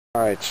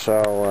Alright,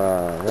 so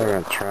we're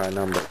going to try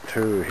number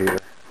 2 here.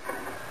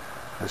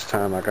 This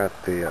time I got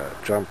the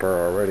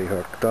jumper already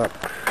hooked up.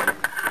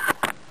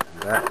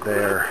 And that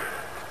there,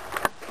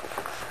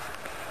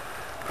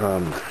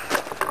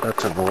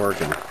 that's an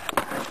organ.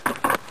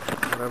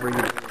 Whatever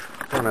you do,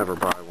 don't ever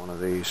buy one of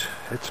these.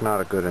 It's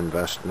not a good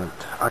investment.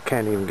 I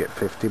can't even get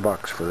 50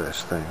 bucks for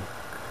this thing.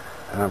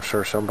 And I'm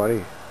sure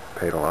somebody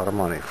paid a lot of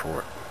money for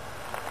it.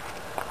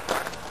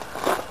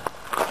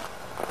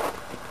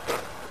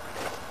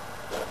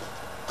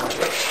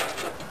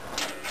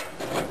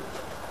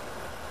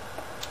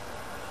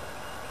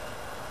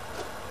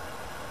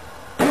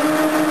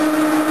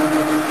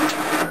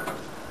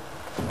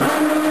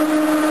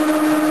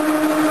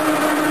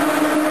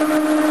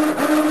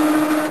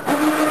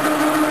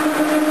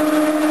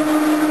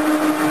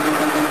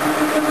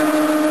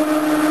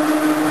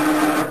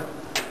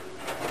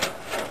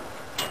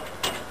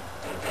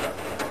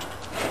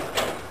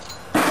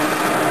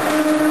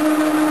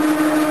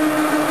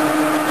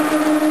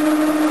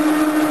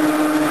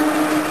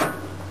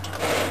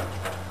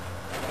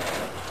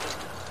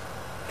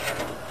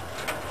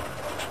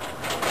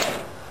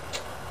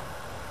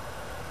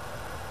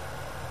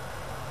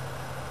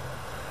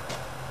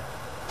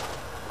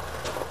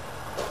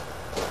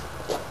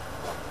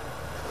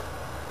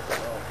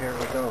 Here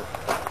we go.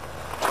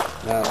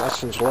 Now,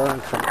 lessons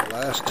learned from the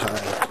last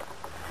time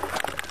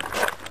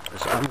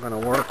is I'm going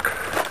to work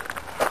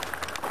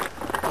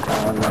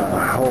on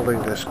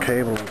holding this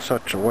cable in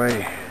such a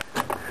way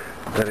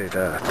that it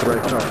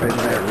threads up in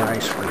there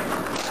nicely.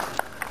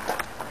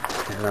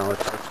 You know,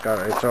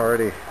 it's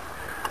already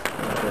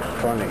a bit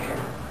funny.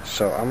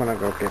 So I'm going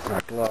to go get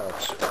my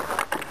gloves,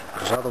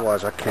 because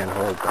otherwise I can't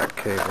hold that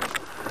cable.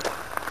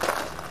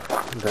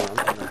 And then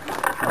I'm going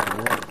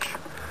to winch.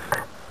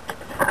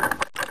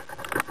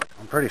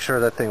 I'm pretty sure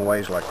that thing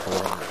weighs like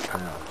 400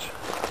 pounds.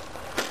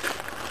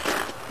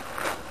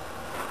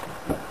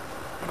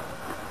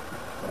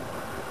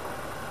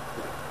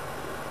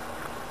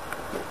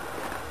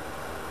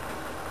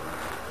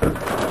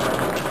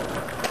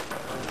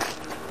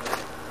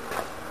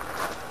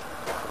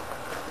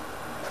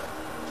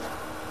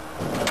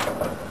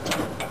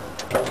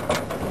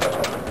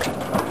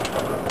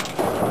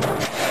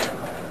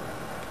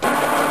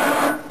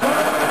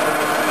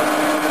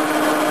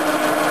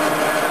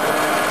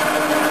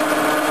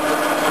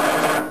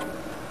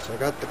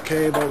 Got the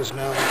cables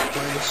now in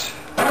place.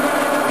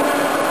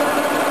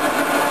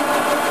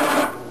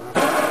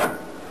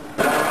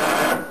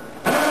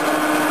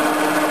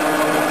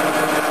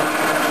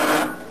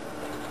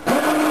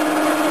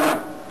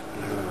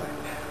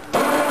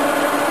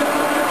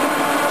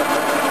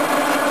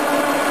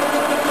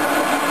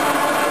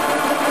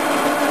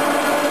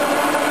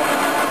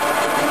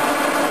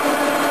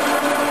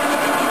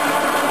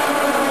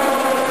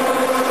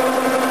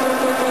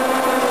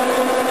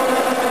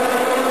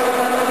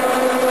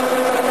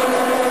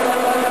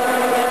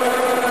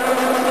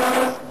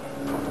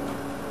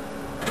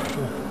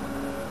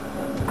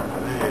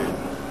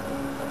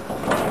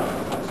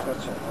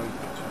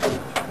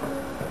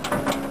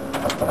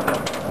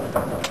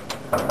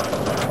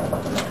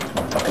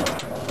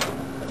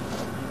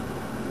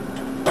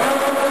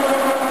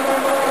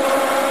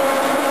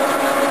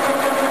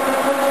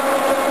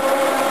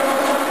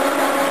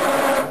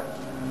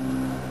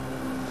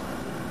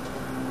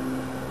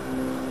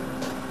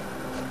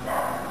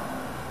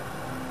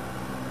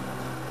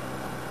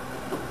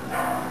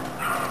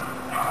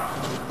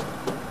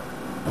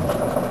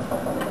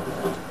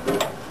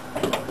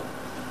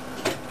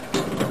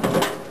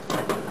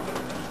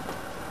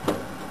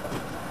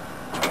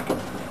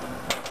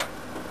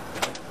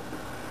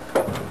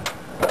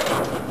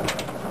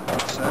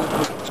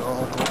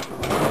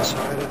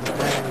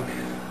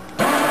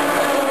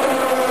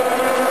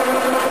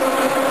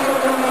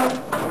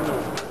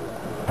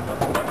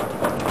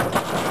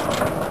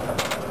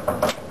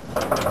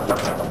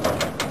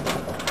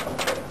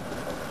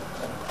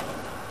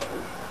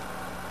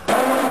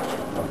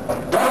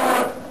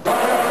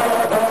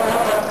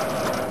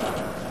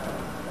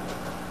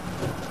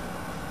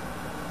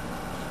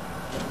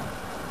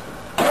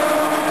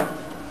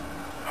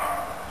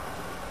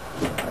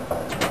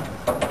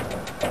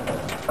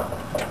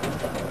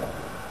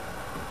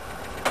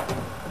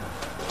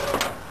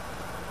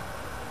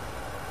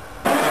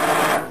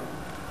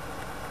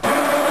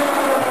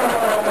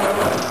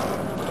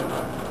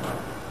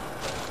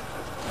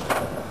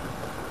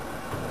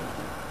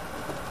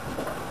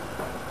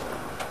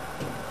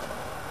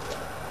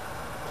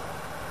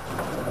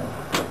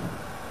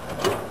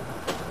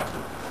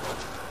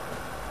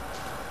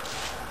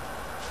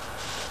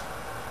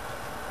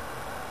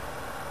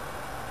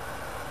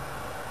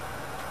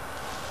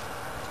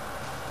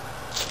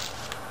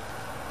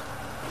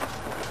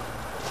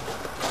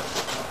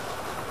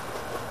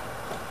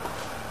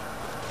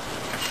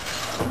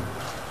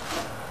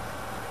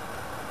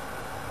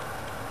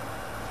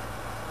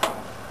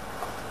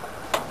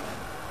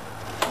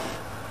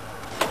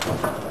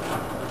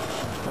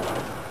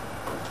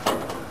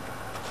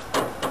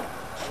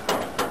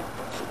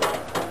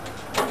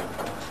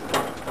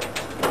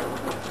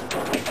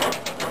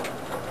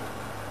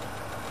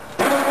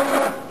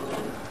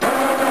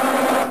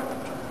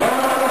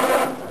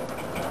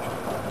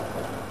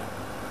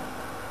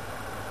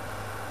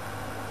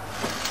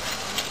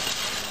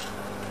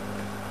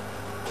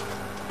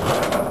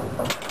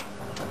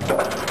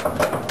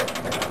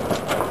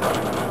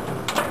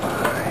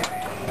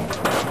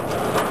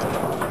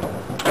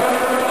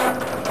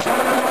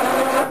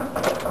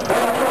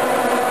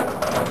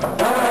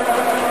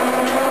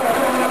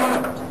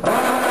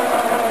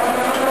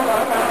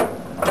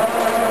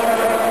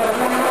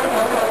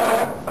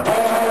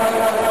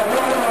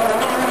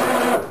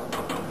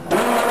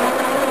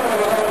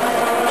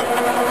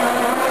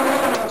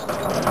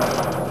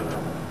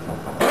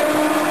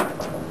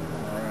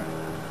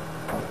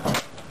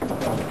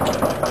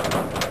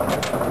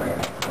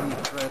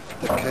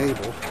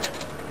 cable.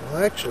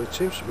 Well, actually, it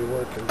seems to be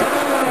working.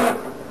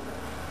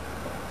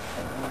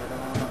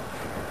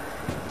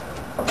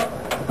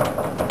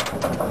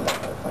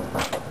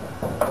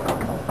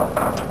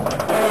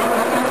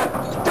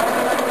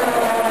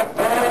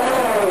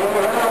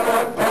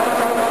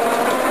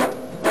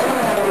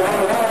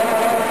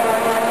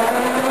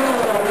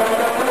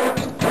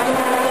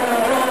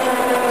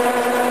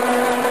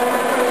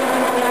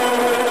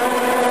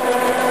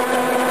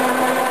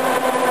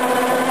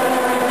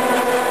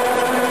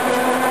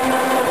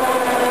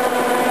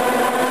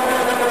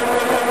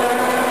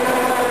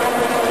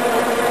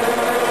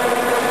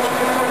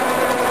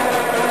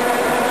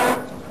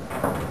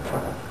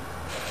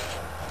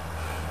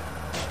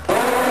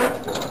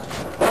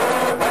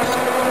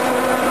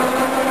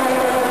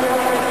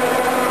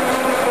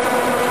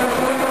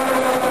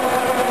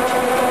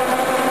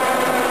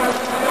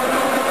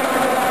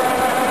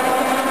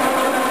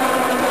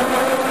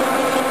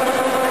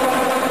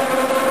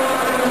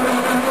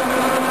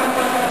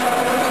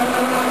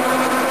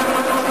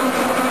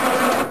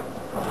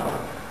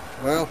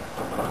 Well,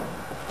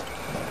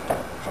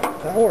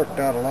 that worked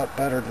out a lot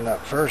better than that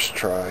first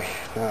try.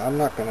 Now, I'm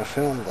not going to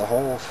film the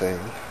whole thing.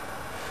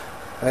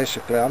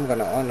 Basically, I'm going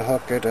to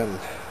unhook it and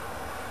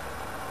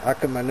I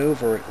can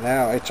maneuver it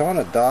now. It's on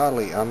a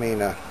dolly, I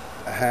mean a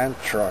hand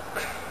truck.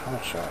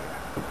 I'll show you.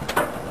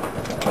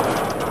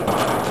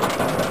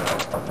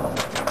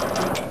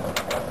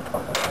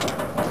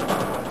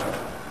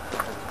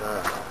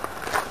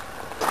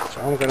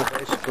 So I'm going to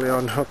basically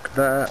unhook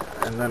that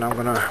and then I'm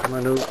going to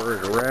maneuver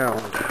it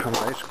around.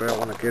 Basically, I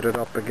want to get it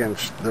up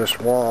against this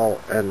wall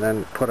and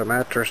then put a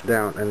mattress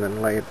down and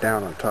then lay it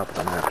down on top of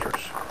the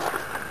mattress.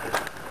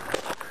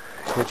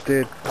 It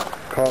did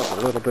cause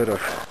a little bit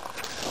of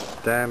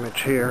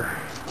damage here,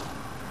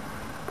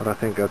 but I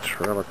think that's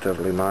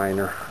relatively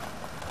minor.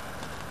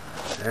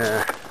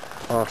 Yeah,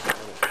 off a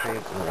little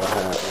paint and what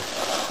have you.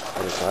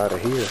 Get it out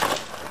of here.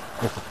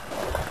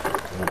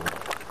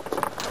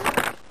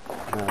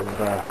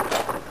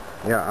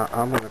 And yeah,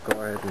 I'm going to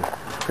go ahead and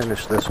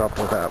finish this up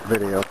with that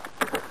video.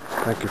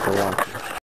 Thank you for watching.